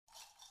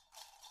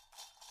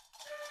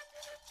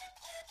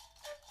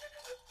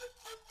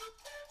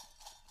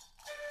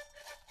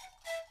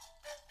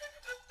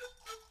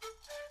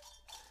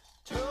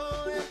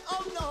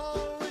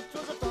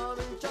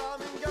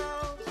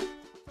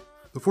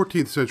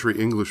14th century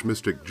English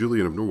mystic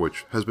Julian of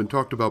Norwich has been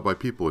talked about by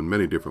people in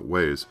many different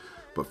ways,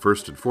 but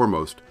first and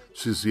foremost,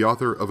 she's the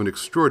author of an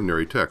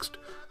extraordinary text,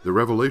 the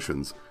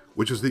Revelations,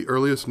 which is the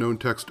earliest known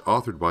text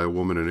authored by a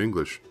woman in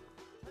English.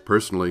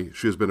 Personally,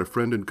 she has been a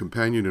friend and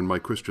companion in my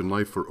Christian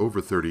life for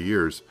over 30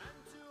 years.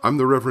 I'm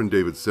the Reverend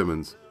David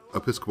Simmons,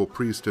 Episcopal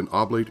priest and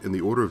oblate in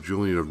the Order of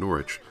Julian of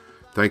Norwich.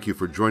 Thank you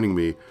for joining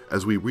me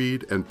as we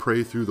read and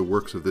pray through the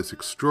works of this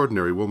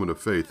extraordinary woman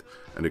of faith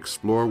and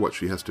explore what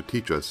she has to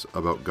teach us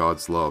about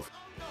God's love.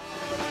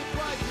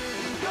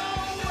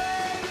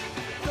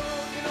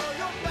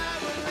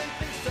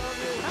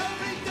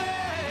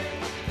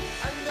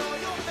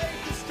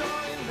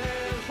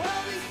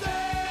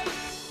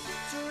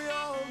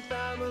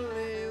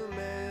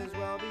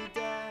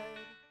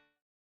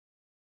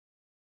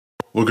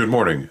 Well, good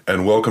morning,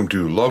 and welcome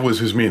to Love Was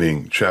His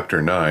Meaning,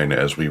 Chapter 9,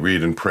 as we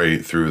read and pray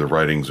through the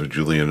writings of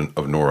Julian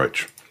of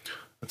Norwich.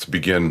 Let's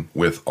begin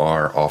with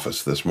our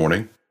office this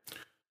morning.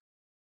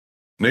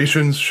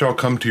 Nations shall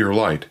come to your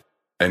light,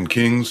 and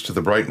kings to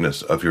the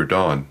brightness of your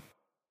dawn.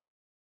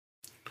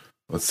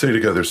 Let's say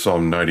together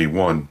Psalm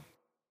 91.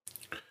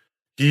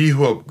 He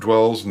who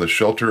dwells in the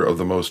shelter of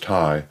the Most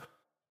High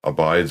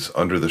abides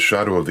under the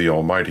shadow of the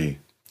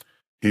Almighty.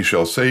 He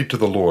shall say to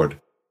the Lord,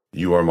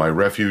 You are my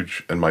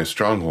refuge and my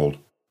stronghold,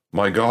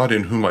 my God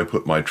in whom I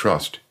put my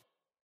trust.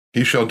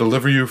 He shall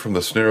deliver you from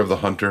the snare of the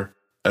hunter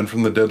and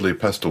from the deadly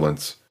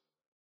pestilence.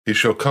 He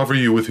shall cover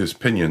you with his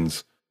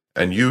pinions,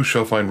 and you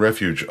shall find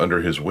refuge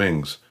under his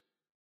wings.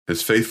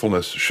 His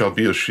faithfulness shall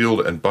be a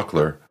shield and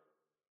buckler.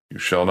 You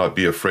shall not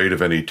be afraid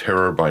of any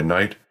terror by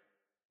night,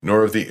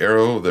 nor of the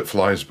arrow that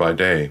flies by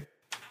day,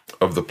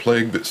 of the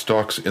plague that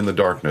stalks in the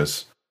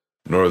darkness,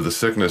 nor of the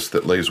sickness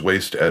that lays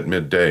waste at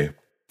midday.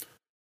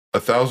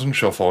 1,000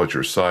 shall fall at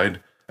your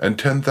side, and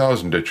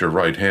 10,000 at your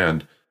right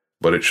hand,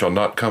 but it shall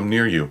not come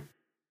near you.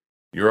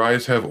 Your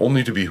eyes have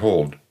only to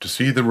behold, to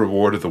see the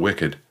reward of the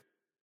wicked.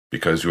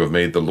 Because you have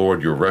made the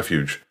Lord your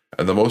refuge,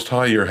 and the Most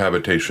High your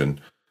habitation,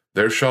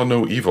 there shall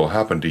no evil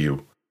happen to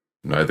you,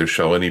 neither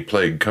shall any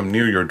plague come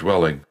near your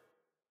dwelling.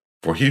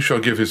 For he shall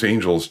give his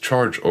angels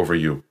charge over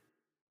you,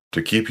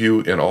 to keep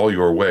you in all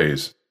your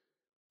ways.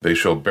 They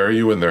shall bear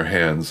you in their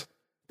hands,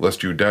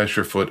 lest you dash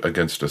your foot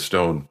against a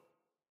stone.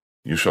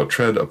 You shall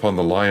tread upon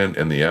the lion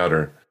and the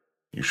adder.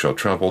 You shall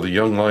trample the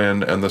young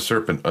lion and the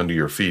serpent under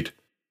your feet.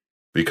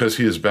 Because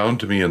he is bound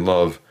to me in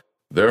love,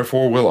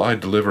 therefore will I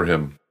deliver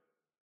him.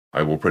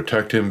 I will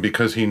protect him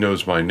because he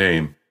knows my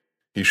name.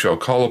 He shall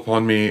call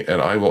upon me,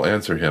 and I will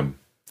answer him.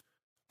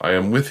 I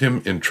am with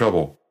him in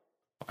trouble.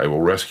 I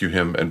will rescue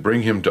him and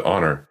bring him to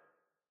honor.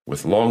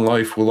 With long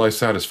life will I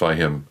satisfy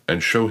him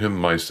and show him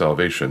my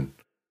salvation.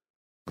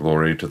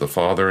 Glory to the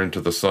Father, and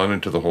to the Son,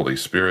 and to the Holy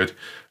Spirit,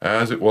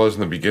 as it was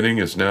in the beginning,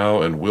 is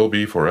now, and will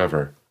be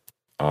forever.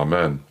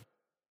 Amen.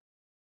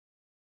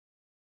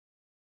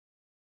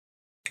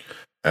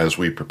 As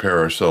we prepare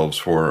ourselves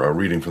for a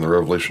reading from the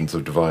Revelations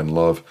of Divine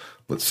Love,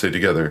 let's say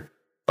together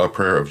a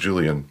prayer of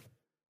Julian.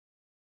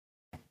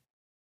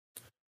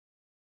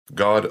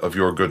 God of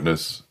your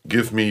goodness,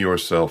 give me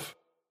yourself,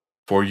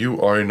 for you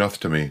are enough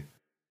to me,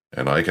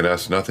 and I can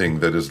ask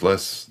nothing that is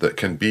less that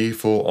can be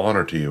full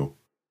honor to you.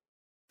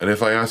 And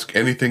if I ask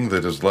anything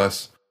that is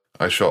less,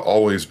 I shall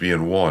always be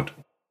in want,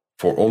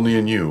 for only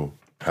in you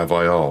have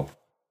I all.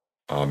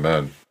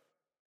 Amen.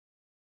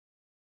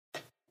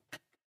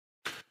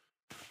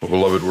 Well,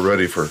 beloved, we're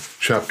ready for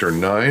Chapter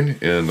 9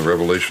 in the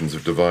Revelations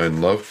of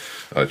Divine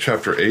Love.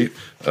 Chapter 8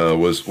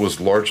 was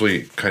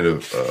largely kind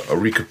of a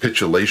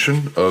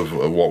recapitulation of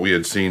what we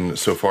had seen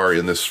so far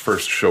in this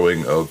first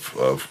showing of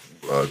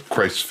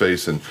Christ's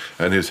face and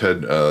his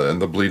head and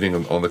the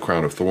bleeding on the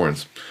crown of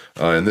thorns.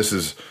 And this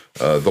is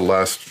the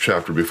last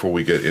chapter before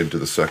we get into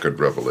the second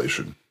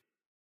revelation.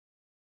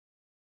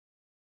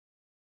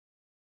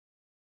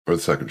 Or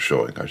the second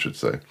showing, I should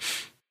say.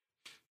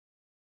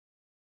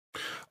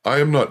 I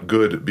am not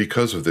good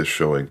because of this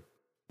showing,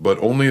 but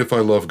only if I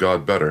love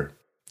God better.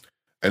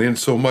 And in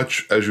so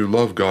much as you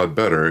love God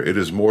better, it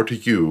is more to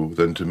you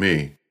than to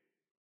me.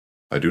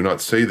 I do not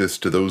say this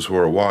to those who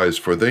are wise,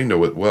 for they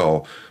know it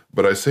well,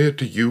 but I say it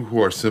to you who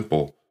are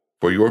simple,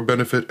 for your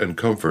benefit and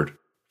comfort,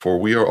 for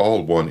we are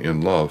all one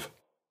in love.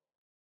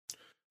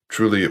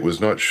 Truly it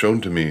was not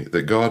shown to me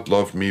that God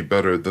loved me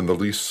better than the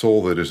least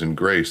soul that is in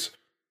grace,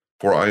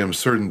 for I am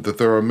certain that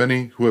there are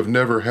many who have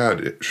never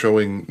had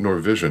showing nor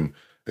vision,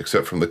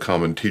 except from the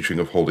common teaching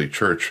of Holy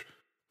Church,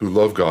 who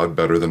love God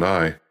better than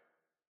I.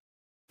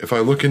 If I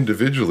look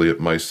individually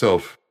at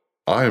myself,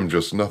 I am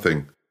just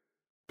nothing,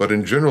 but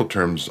in general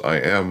terms I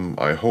am,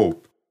 I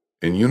hope,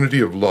 in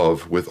unity of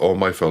love with all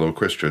my fellow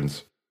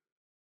Christians.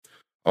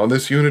 On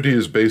this unity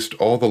is based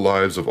all the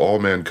lives of all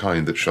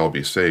mankind that shall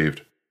be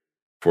saved.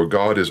 For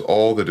God is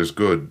all that is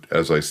good,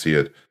 as I see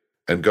it,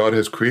 and God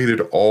has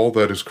created all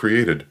that is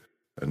created,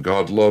 and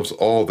God loves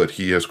all that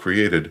he has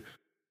created,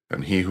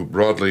 and he who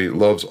broadly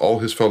loves all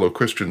his fellow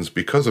Christians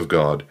because of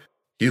God,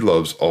 he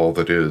loves all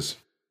that is.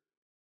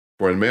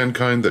 For in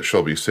mankind that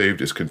shall be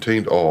saved is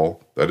contained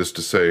all, that is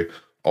to say,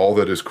 all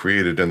that is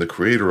created and the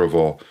Creator of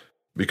all,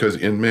 because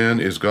in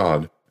man is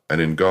God, and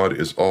in God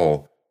is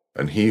all,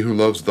 and he who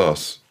loves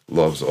thus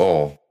loves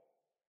all.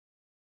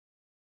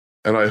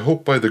 And I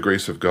hope by the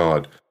grace of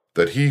God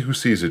that he who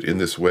sees it in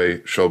this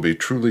way shall be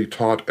truly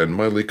taught and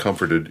mightily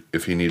comforted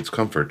if he needs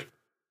comfort.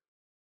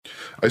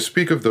 I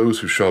speak of those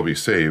who shall be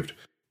saved,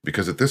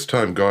 because at this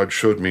time God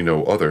showed me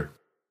no other.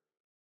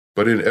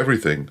 But in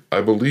everything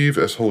I believe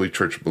as Holy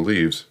Church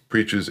believes,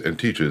 preaches, and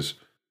teaches,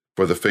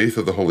 for the faith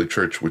of the Holy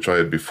Church which I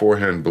had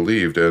beforehand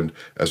believed, and,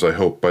 as I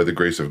hope by the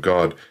grace of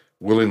God,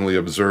 willingly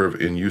observe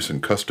in use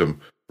and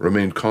custom,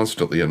 remained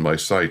constantly in my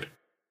sight,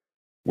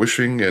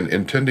 wishing and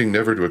intending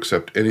never to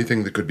accept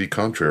anything that could be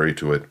contrary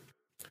to it.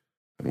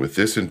 And with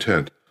this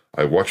intent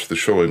I watched the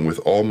showing with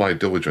all my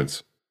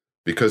diligence,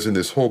 because in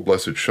this whole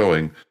blessed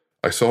showing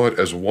I saw it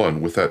as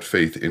one with that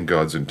faith in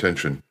God's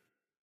intention.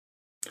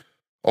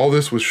 All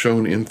this was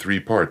shown in 3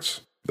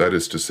 parts, that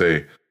is to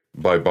say,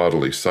 by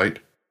bodily sight,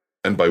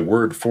 and by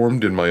word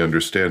formed in my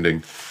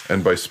understanding,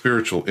 and by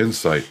spiritual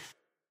insight.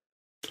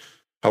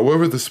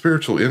 However, the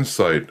spiritual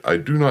insight, I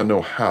do not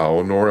know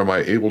how, nor am I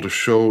able to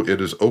show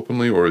it as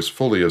openly or as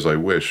fully as I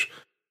wish,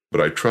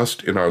 but I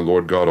trust in our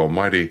Lord God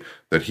Almighty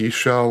that he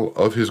shall,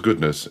 of his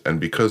goodness, and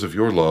because of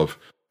your love,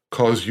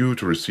 cause you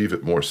to receive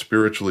it more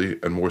spiritually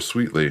and more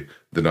sweetly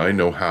than I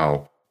know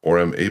how, or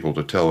am able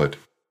to tell it.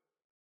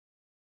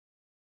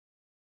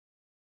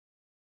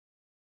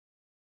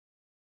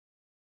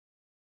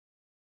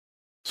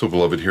 So,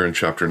 beloved, here in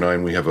chapter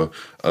 9, we have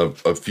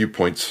a few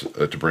points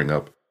to bring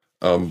up.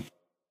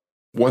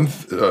 One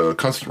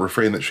constant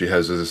refrain that she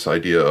has is this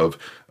idea of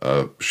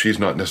she's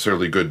not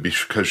necessarily good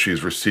because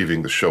she's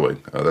receiving the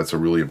showing. That's a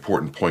really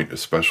important point,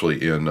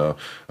 especially in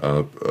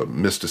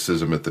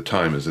mysticism at the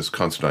time, is this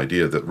constant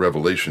idea that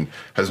revelation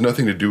has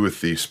nothing to do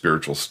with the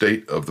spiritual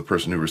state of the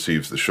person who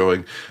receives the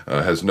showing,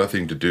 has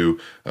nothing to do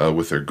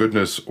with their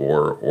goodness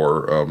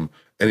or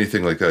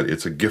anything like that.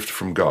 It's a gift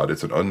from God.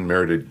 It's an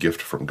unmerited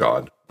gift from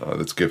God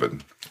that's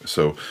given.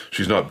 So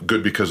she's not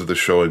good because of the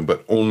showing,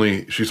 but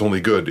she's only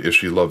good if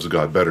she loves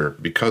God better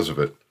because of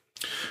it.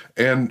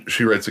 And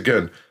she writes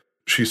again,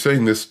 she's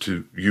saying this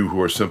to you who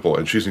are simple,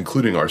 and she's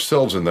including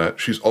ourselves in that.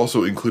 She's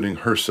also including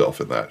herself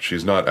in that.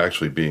 She's not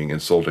actually being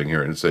insulting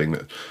here and saying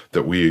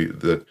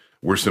that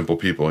we're simple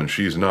people, and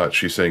she's not.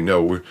 She's saying,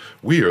 no,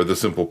 we are the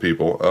simple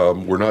people.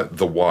 We're not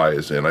the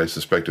wise. And I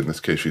suspect in this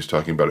case she's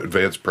talking about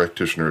advanced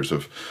practitioners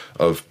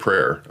of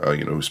prayer,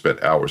 who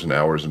spent hours and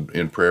hours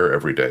in prayer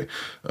every day,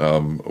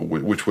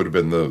 which would have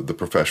been the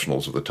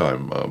professionals of the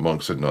time,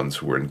 monks and nuns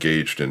who were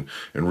engaged in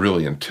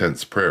really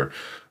intense prayer.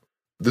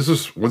 This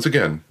is, once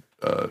again,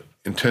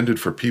 intended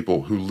for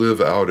people who live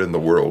out in the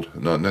world,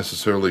 not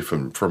necessarily for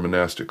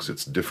monastics.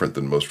 It's different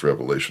than most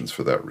revelations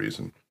for that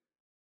reason.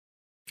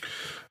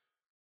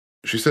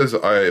 She says,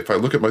 if I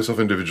look at myself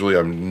individually,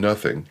 I'm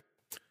nothing.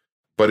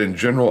 But in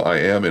general, I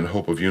am in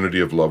hope of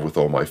unity of love with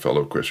all my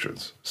fellow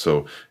Christians.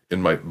 So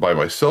by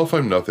myself,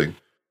 I'm nothing.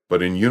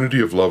 But in unity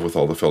of love with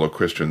all the fellow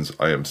Christians,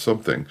 I am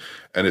something.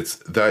 And it's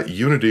that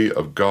unity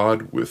of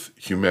God with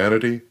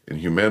humanity and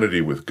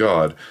humanity with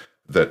God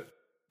that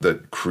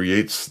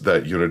creates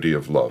that unity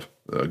of love.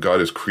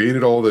 God has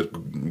created all that.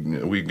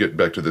 We get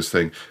back to this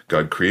thing.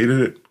 God created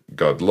it.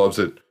 God loves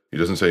it. She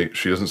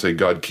doesn't say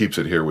God keeps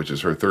it here, which is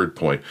her third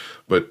point,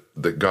 but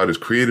that God has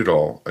created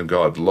all and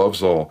God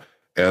loves all,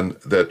 and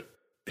that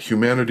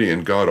humanity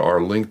and God are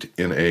linked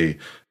in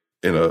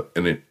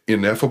an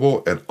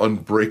ineffable and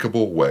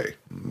unbreakable way.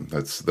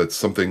 That's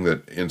something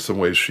that in some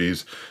ways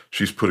she's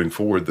putting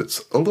forward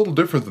that's a little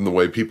different than the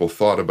way people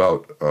thought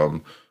about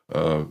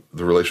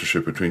the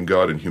relationship between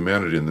God and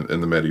humanity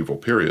in the medieval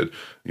period.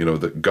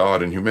 That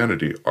God and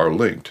humanity are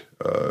linked.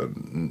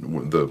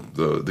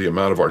 The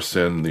amount of our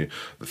sin, the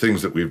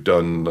things that we've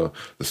done, the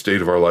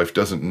state of our life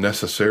doesn't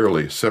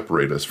necessarily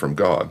separate us from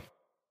God.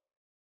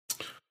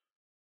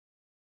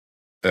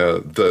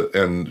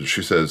 And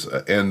she says,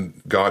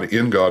 and God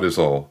in God is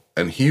all,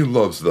 and he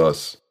loves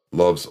thus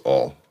loves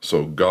all.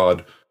 So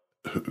God,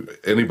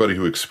 anybody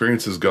who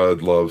experiences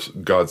God's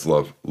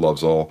love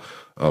loves all.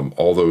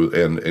 Although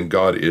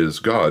God is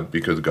God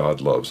because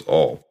God loves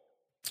all.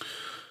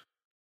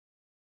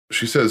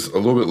 She says a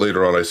little bit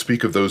later on, I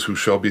speak of those who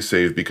shall be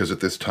saved because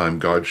at this time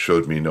God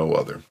showed me no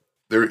other.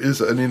 There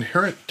is an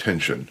inherent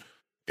tension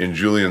in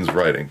Julian's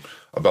writing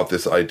about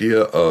this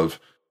idea of,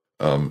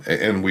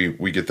 and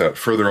we get that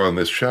further on in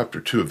this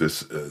chapter too, of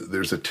this,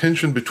 there's a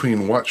tension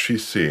between what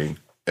she's seeing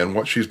and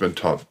what she's been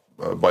taught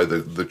by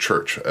the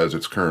church as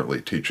it's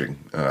currently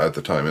teaching at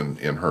the time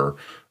in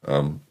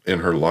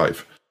her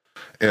life.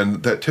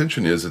 And that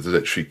tension is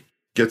that she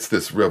gets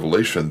this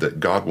revelation that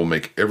God will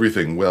make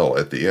everything well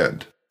at the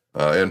end.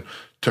 And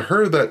to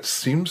her, that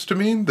seems to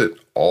mean that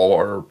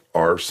all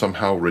are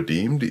somehow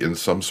redeemed in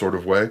some sort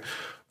of way.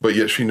 But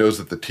yet she knows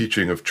that the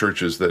teaching of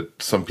churches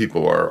that some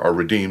people are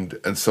redeemed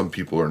and some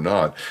people are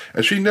not.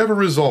 And she never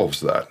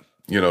resolves that.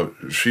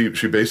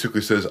 She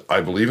basically says,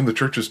 I believe in the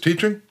church's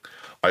teaching.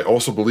 I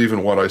also believe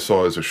in what I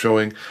saw as a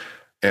showing.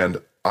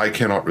 And I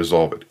cannot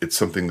resolve it. It's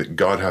something that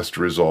God has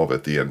to resolve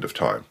at the end of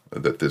time.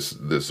 That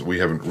this we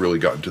haven't really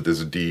gotten to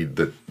this deed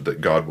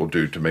that God will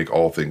do to make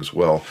all things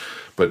well,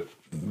 but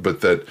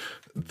that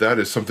that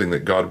is something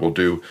that God will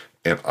do,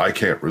 and I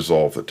can't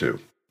resolve the two.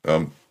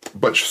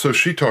 But so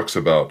she talks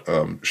about,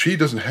 she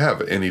doesn't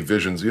have any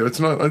visions. It's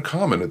not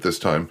uncommon at this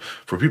time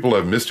for people to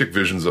have mystic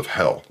visions of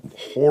hell,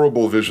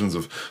 horrible visions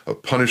of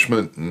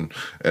punishment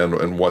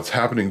and what's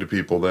happening to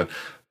people. That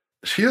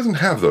she doesn't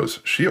have those.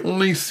 She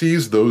only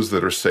sees those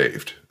that are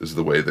saved, is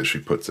the way that she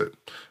puts it.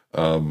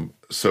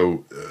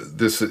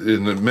 This,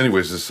 in many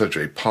ways, is such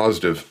a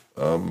positive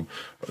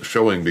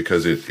showing,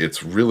 because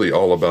it's really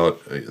all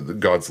about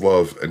God's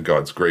love and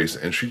God's grace,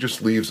 and she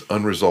just leaves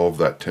unresolved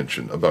that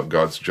tension about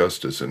God's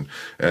justice and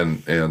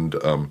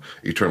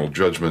eternal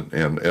judgment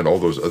and all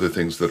those other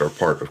things that are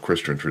part of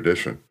Christian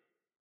tradition.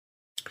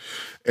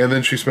 And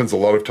then she spends a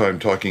lot of time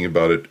talking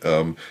about it.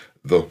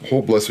 The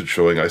whole blessed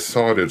showing, I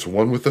saw it as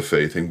one with the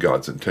faith in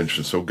God's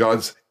intention. So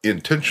God's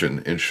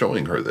intention in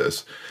showing her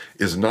this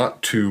is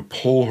not to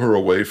pull her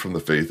away from the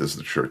faith as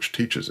the church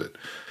teaches it.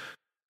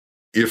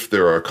 If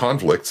there are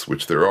conflicts,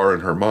 which there are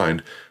in her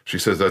mind, she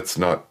says that's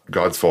not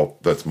God's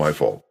fault, that's my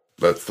fault.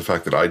 That's the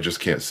fact that I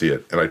just can't see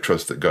it, and I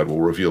trust that God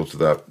will reveal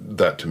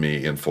that to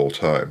me in full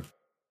time.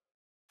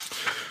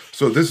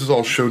 So this is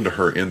all shown to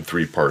her in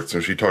three parts,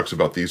 and she talks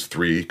about these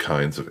three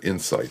kinds of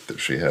insight that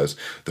she has.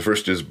 The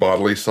first is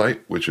bodily sight,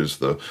 which is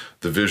the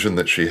vision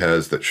that she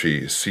has, that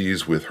she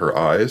sees with her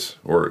eyes,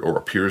 or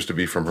appears to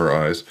be from her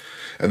eyes,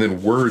 and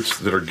then words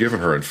that are given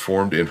her and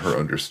formed in her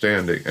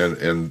understanding,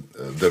 and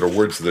that are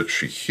words that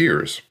she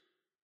hears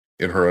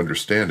in her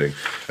understanding,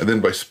 and then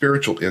by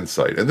spiritual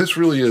insight. And this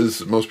really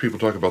is, most people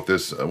talk about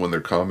this when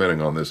they're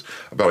commenting on this,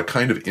 about a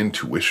kind of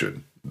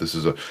intuition. This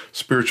is a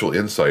spiritual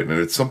insight, and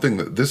it's something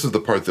that, this is the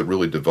part that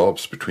really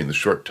develops between the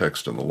short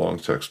text and the long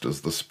text,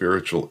 is the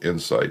spiritual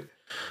insight.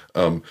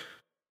 And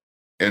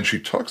she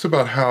talks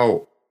about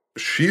how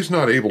she's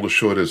not able to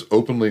show it as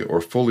openly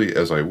or fully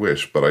as I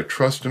wish, but I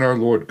trust in our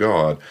Lord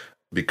God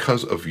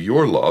because of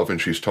your love, and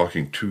she's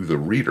talking to the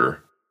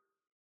reader.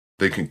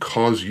 They can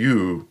cause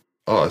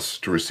us,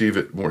 to receive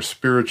it more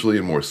spiritually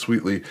and more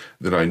sweetly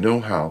than I know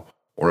how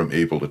or am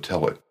able to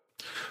tell it.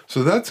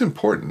 So that's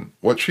important.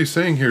 What she's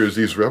saying here is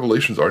these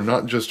revelations are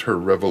not just her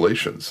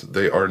revelations.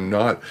 They are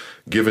not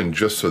given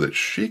just so that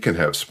she can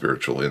have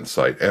spiritual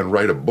insight and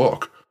write a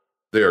book.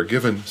 They are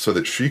given so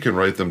that she can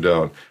write them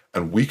down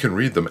and we can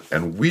read them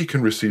and we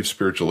can receive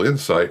spiritual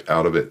insight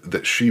out of it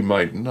that she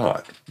might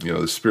not.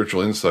 The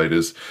spiritual insight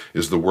is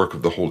the work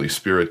of the Holy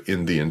Spirit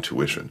in the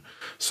intuition.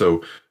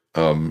 So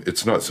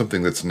it's not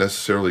something that's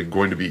necessarily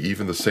going to be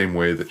even the same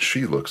way that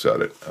she looks at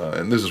it.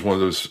 And this is one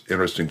of those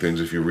interesting things.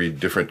 If you read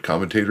different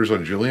commentators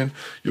on Julian,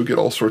 you'll get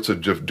all sorts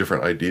of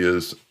different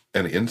ideas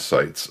and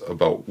insights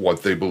about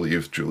what they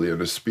believe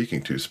Julian is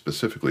speaking to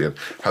specifically and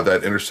how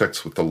that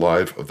intersects with the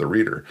life of the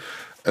reader.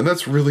 And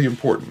that's really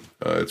important.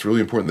 It's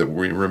really important that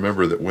we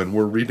remember that when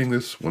we're reading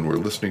this, when we're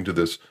listening to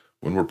this,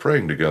 when we're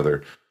praying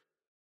together,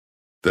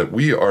 that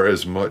we are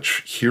as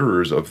much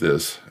hearers of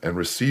this and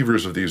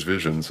receivers of these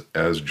visions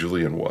as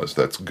Julian was.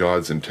 That's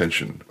God's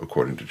intention,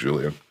 according to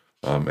Julian.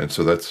 And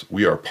so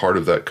we are part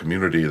of that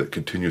community that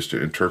continues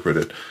to interpret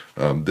it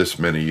this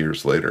many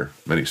years later,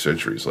 many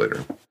centuries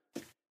later.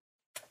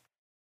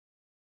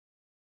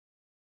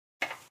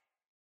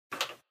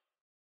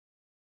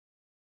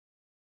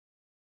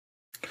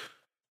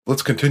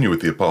 Let's continue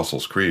with the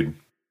Apostles' Creed.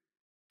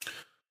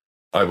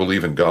 I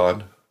believe in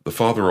God, the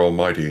Father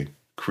Almighty,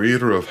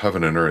 creator of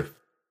heaven and earth.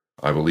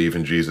 I believe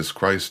in Jesus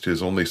Christ,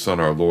 his only Son,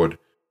 our Lord.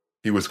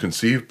 He was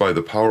conceived by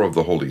the power of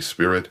the Holy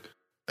Spirit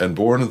and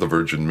born of the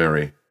Virgin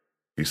Mary.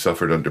 He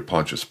suffered under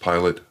Pontius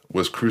Pilate,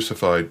 was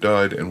crucified,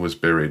 died, and was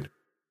buried.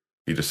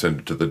 He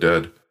descended to the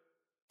dead.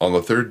 On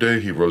the third day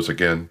he rose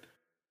again.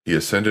 He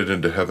ascended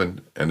into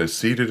heaven and is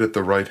seated at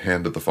the right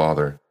hand of the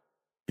Father.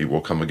 He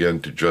will come again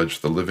to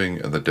judge the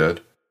living and the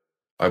dead.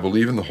 I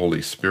believe in the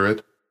Holy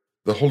Spirit,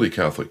 the Holy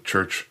Catholic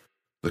Church,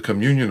 the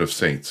communion of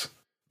saints,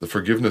 the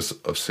forgiveness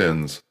of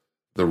sins,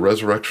 the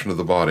resurrection of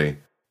the body,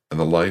 and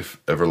the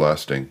life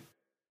everlasting.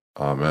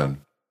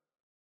 Amen.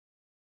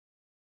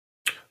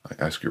 I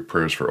ask your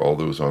prayers for all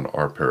those on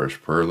our parish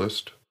prayer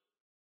list.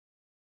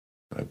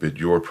 I bid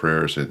your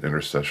prayers and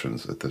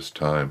intercessions at this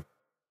time.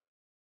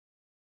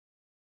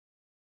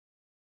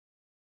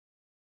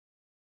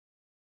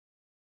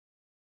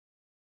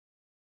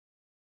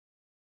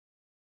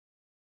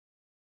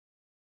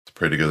 Let's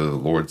pray together the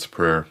Lord's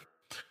Prayer.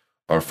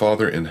 Our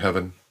Father in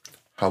heaven,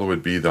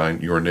 hallowed be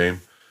your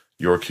name.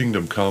 Your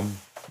kingdom come,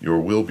 your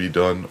will be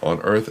done on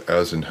earth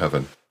as in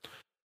heaven.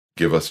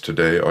 Give us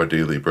today our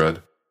daily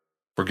bread.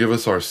 Forgive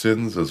us our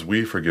sins as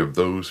we forgive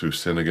those who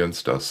sin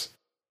against us.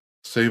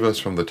 Save us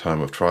from the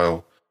time of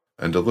trial,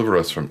 and deliver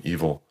us from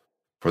evil.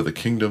 For the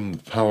kingdom,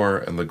 the power,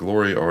 and the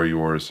glory are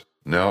yours,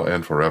 now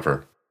and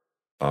forever.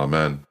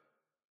 Amen.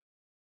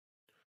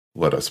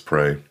 Let us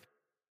pray.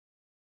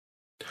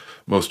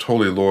 Most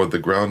holy Lord, the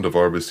ground of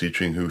our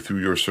beseeching, who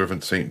through your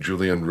servant St.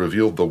 Julian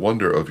revealed the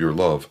wonder of your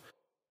love,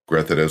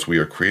 grant that as we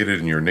are created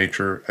in your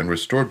nature and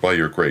restored by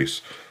your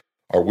grace,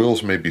 our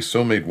wills may be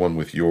so made one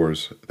with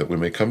yours that we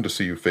may come to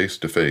see you face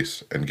to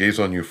face and gaze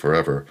on you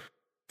forever,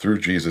 through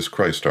Jesus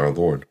Christ our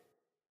Lord.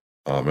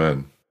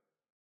 Amen.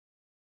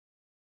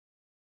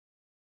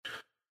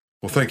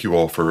 Well, thank you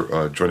all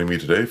for joining me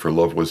today for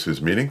Love Was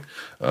His Meaning.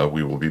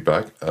 We will be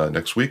back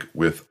next week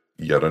with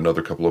yet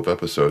another couple of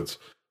episodes.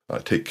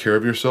 Take care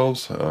of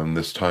yourselves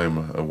this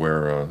time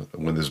where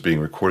when this is being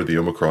recorded, the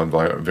Omicron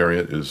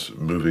variant is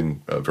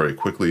moving very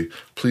quickly.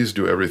 Please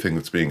do everything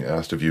that's being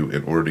asked of you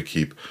in order to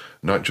keep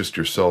not just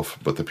yourself,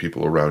 but the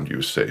people around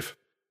you safe.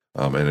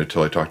 And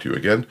until I talk to you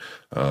again,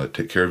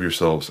 take care of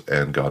yourselves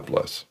and God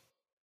bless.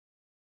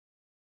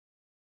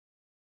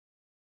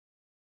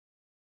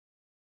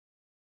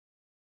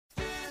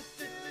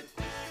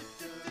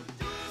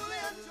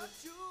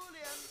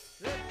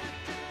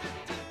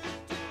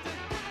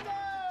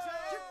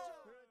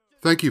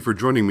 Thank you for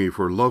joining me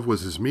for Love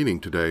Was His Meaning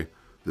today.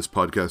 This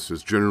podcast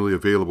is generally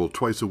available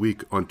twice a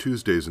week on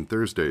Tuesdays and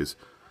Thursdays.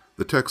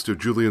 The text of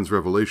Julian's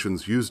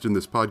Revelations used in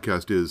this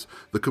podcast is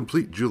The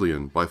Complete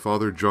Julian by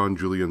Father John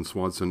Julian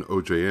Swanson,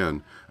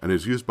 OJN, and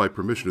is used by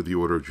permission of the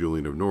Order of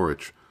Julian of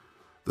Norwich.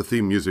 The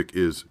theme music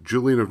is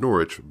Julian of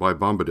Norwich by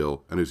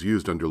Bombadil and is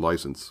used under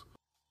license.